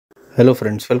Hello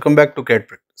friends, welcome back to CAD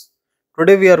Practice.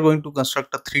 Today we are going to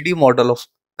construct a 3D model of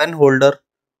pen holder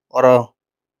or a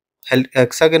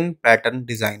hexagon pattern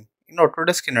design in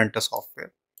Autodesk Inventor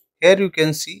software. Here you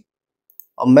can see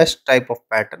a mesh type of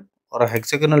pattern or a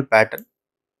hexagonal pattern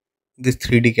in this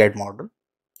 3D CAD model.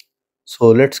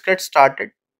 So let's get started.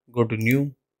 Go to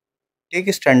new, take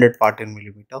a standard part in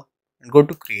millimeter and go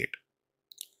to create.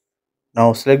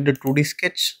 Now select the 2D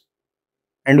sketch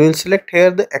and we will select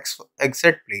here the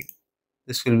XZ plane.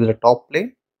 This will be the top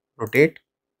plane. Rotate.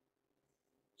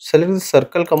 Select the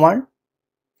circle command.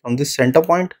 From this center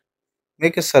point,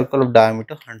 make a circle of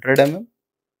diameter 100 mm.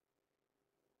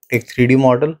 Take 3D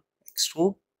model,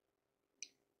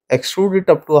 extrude it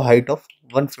up to a height of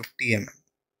 150 mm.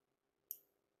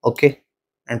 OK,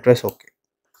 and press OK.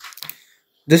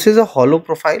 This is a hollow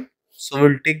profile, so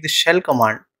we'll take the shell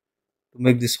command to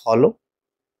make this hollow.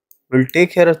 We'll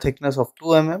take here a thickness of 2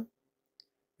 mm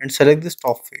and select this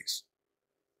top face.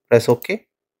 Press OK.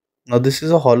 Now this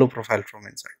is a hollow profile from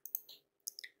inside.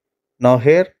 Now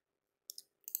here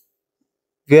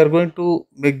we are going to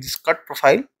make this cut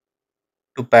profile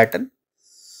to pattern.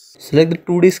 Select the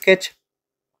 2D sketch,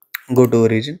 go to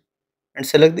origin and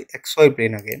select the XY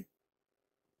plane again.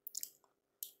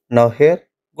 Now here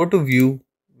go to view,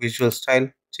 visual style,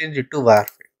 change it to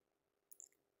wireframe.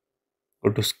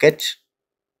 Go to sketch.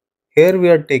 Here we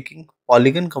are taking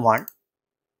polygon command.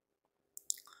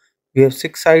 We have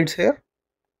 6 sides here.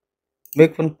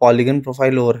 Make one polygon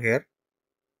profile over here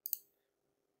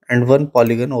and one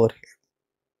polygon over here.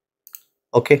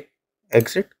 OK,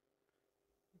 exit.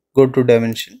 Go to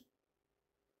dimension.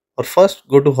 Or first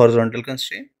go to horizontal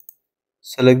constraint.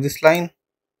 Select this line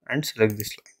and select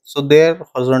this line. So they are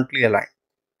horizontally aligned.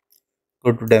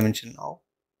 Go to dimension now.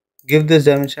 Give this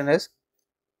dimension as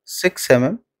 6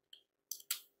 mm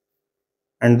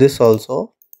and this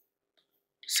also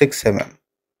 6 mm.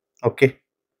 OK.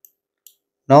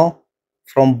 Now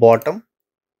from bottom,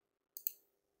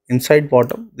 inside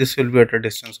bottom, this will be at a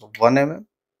distance of 1 mm.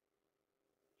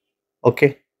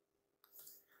 OK.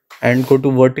 And go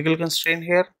to vertical constraint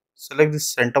here. Select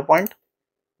this center point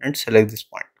and select this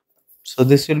point. So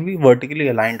this will be vertically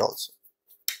aligned also.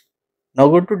 Now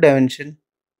go to dimension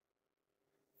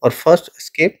or first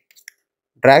escape.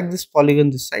 Drag this polygon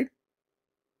this side.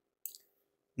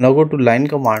 Now go to line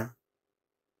command.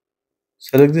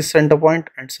 Select this center point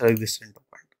and select this center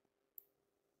point.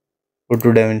 Go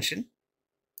to dimension.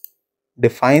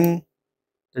 Define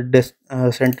the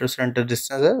center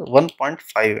distance as 1.5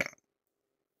 mm.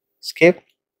 Escape.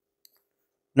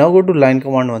 Now go to line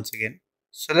command once again.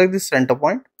 Select this center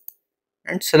point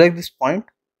and select this point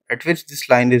at which this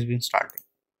line is being starting.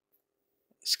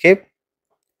 Escape.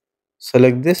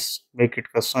 Select this, make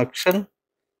it construction.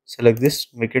 Select this,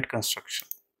 make it construction.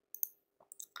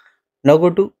 Now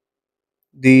go to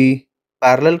the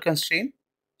parallel constraint.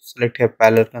 Select here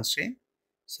parallel constraint.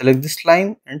 Select this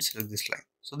line and select this line.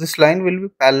 So this line will be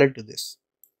parallel to this.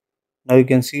 Now you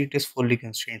can see it is fully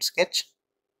constrained sketch.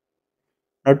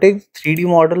 Now take 3D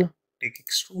model, take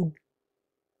extrude,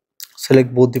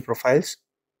 select both the profiles,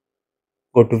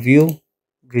 go to view,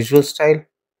 visual style,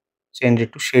 change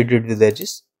it to shaded with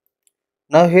edges.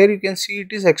 Now here you can see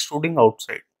it is extruding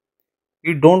outside.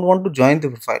 We don't want to join the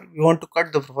profile, we want to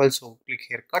cut the profile, so click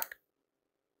here cut,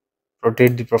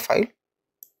 rotate the profile.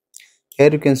 Here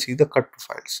you can see the cut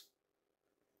profiles.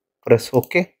 Press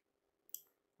OK.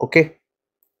 OK.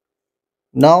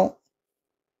 Now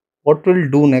what we'll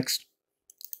do next?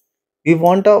 We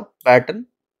want a pattern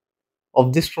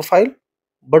of this profile,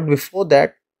 but before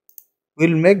that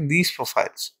we'll make these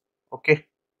profiles. OK.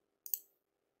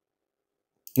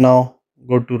 Now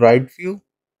go to right view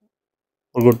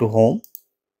or go to home.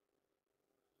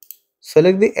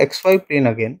 Select the XY plane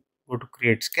again. Go to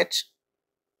create sketch.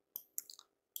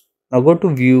 Now go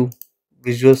to view,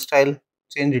 visual style,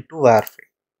 change it to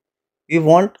wireframe. We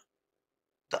want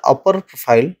the upper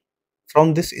profile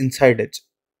from this inside edge.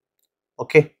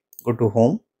 OK. Go to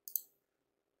home.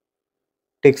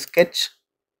 Take sketch.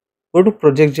 Go to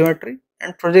project geometry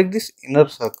and project this inner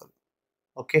circle.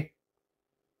 OK.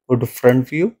 Go to front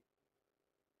view.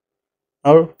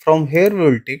 Now from here we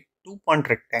will take 2-point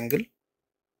rectangle.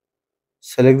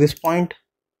 Select this point.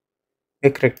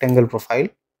 Make rectangle profile.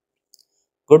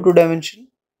 Go to dimension.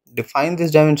 Define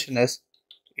this dimension as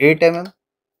 8 mm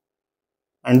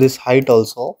and this height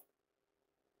also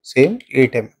same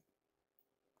 8 mm.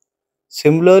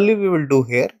 Similarly we will do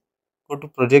here. Go to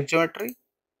project geometry.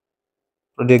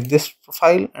 Project this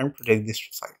profile and project this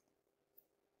profile.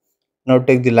 Now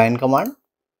take the line command.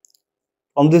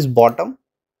 From this bottom,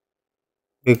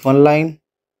 pick one line.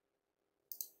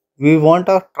 We want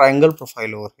a triangle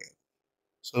profile over here.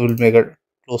 So we'll make a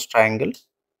close triangle.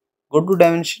 Go to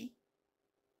dimension,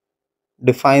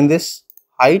 define this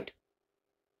height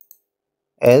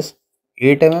as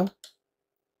 8 mm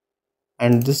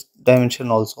and this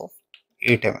dimension also of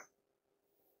 8 mm.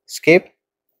 Escape.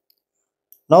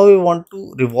 Now we want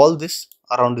to revolve this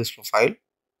around this profile.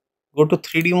 Go to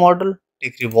 3D model,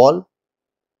 take revolve,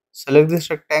 select this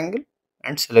rectangle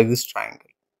and select this triangle.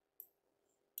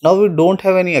 Now we don't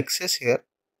have any axis here.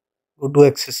 Go to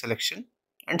axis selection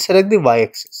and select the Y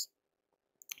axis.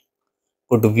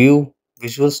 Go to view,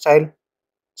 visual style,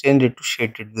 change it to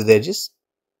shaded with edges.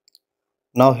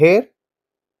 Now here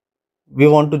we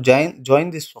want to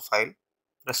join this profile.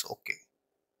 Press OK.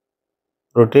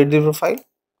 Rotate the profile.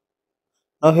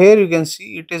 Now here you can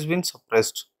see it has been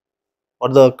suppressed or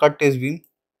the cut has been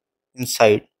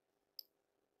inside.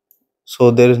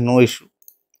 So there is no issue.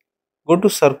 Go to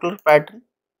circular pattern.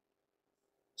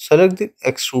 Select the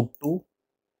extrude 2.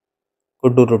 Go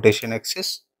to rotation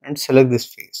axis and select this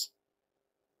face.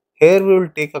 Here we will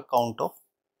take a count of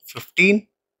 15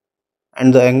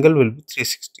 and the angle will be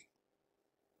 360.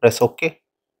 Press OK.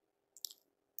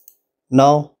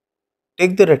 Now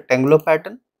take the rectangular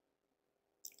pattern.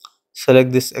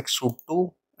 Select this extrude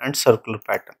 2 and circular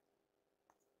pattern.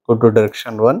 Go to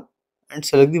direction 1 and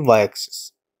select the Y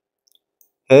axis.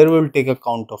 Here we will take a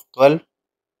count of 12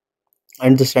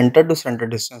 and the center to center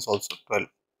distance also 12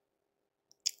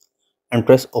 and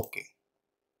press OK.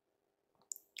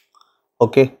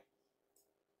 Okay.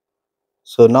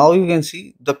 So now you can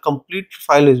see the complete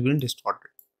profile has been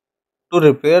distorted. To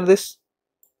repair this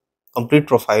complete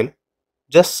profile,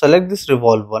 just select this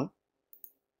revolve one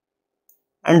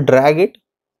and drag it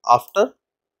after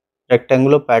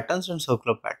rectangular patterns and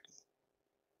circular patterns.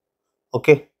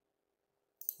 Okay.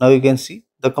 Now you can see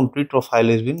the complete profile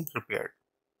has been repaired.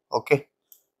 Okay.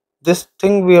 This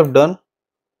thing we have done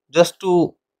just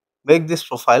to make this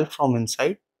profile from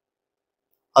inside.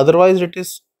 Otherwise it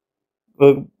is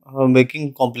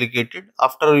making complicated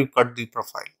after you cut the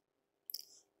profile.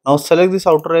 Now select this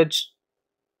outer edge.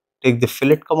 Take the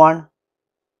fillet command.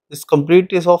 This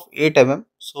complete is of 8 mm.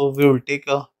 So we will take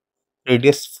a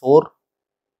radius 4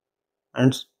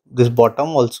 and this bottom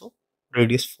also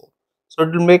radius 4. So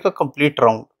it will make a complete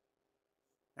round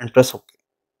and press OK.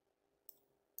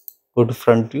 Go to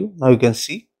front view. Now you can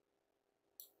see.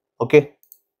 Okay.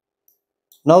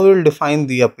 Now we will define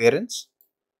the appearance.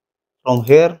 From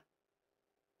here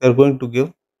we are going to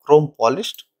give chrome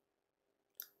polished.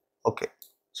 Okay.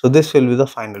 So this will be the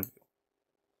final view.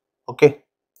 Okay.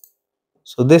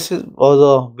 So this was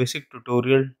a basic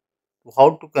tutorial to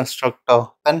how to construct a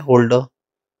pen holder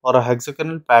or a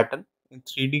hexagonal pattern in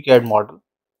 3D CAD model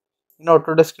in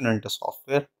Autodesk Inventor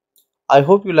software. I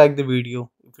hope you like the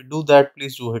video. If you do that,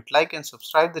 please do hit like and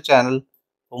subscribe the channel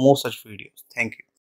for more such videos. Thank you.